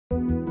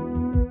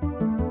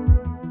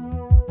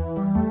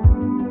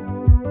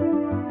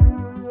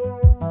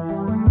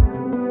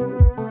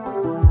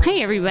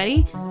Hey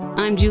everybody,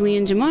 I'm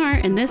Julian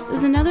Jamar, and this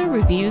is another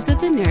Reviews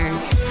of the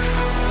Nerds.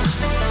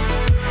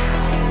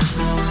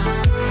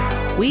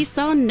 We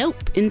saw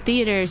Nope in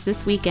theaters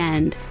this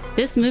weekend.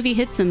 This movie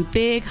hit some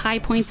big high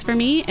points for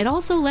me. It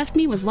also left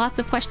me with lots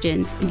of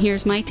questions, and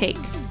here's my take.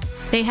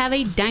 They have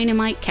a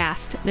dynamite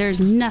cast. There's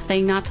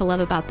nothing not to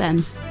love about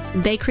them.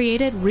 They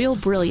created real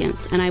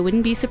brilliance, and I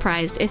wouldn't be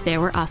surprised if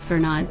there were Oscar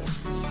nods.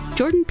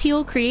 Jordan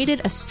Peele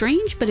created a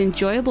strange but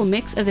enjoyable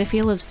mix of the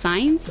feel of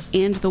Signs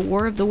and The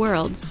War of the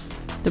Worlds.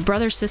 The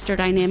brother-sister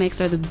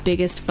dynamics are the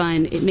biggest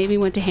fun. It made me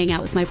want to hang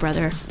out with my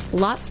brother.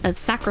 Lots of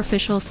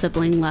sacrificial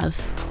sibling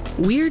love.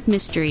 Weird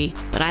mystery,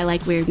 but I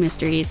like weird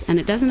mysteries, and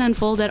it doesn't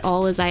unfold at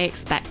all as I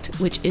expect,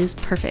 which is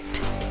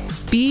perfect.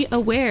 Be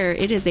aware,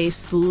 it is a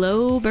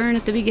slow burn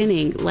at the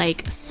beginning,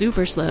 like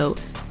super slow.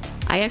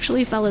 I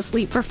actually fell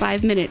asleep for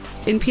 5 minutes.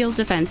 In Peele's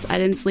defense, I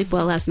didn't sleep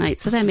well last night,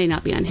 so that may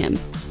not be on him.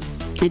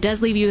 It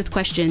does leave you with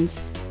questions.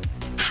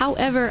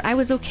 However, I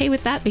was okay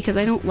with that because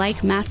I don't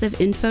like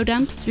massive info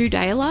dumps through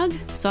dialogue,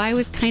 so I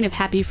was kind of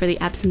happy for the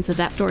absence of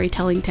that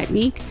storytelling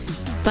technique,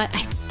 but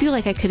I feel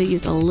like I could have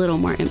used a little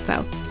more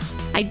info.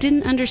 I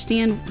didn't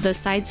understand the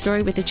side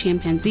story with the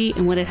chimpanzee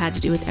and what it had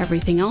to do with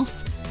everything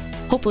else.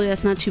 Hopefully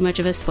that's not too much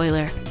of a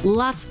spoiler.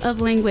 Lots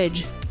of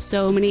language,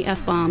 so many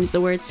F-bombs,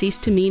 the word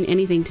ceased to mean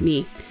anything to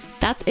me.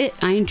 That's it,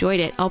 I enjoyed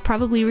it. I'll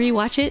probably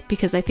rewatch it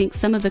because I think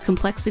some of the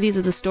complexities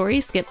of the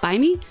story skip by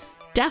me.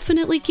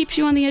 Definitely keeps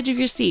you on the edge of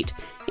your seat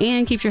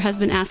and keeps your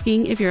husband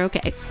asking if you're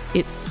okay.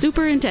 It's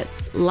super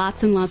intense,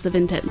 lots and lots of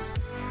intense,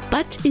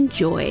 but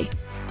enjoy.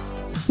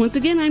 Once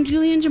again, I'm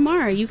Julian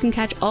Jamar. You can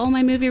catch all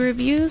my movie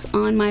reviews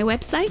on my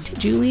website,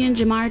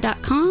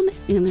 julianjamar.com,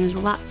 and there's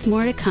lots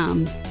more to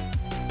come.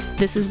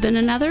 This has been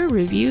another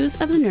Reviews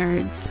of the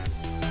Nerds.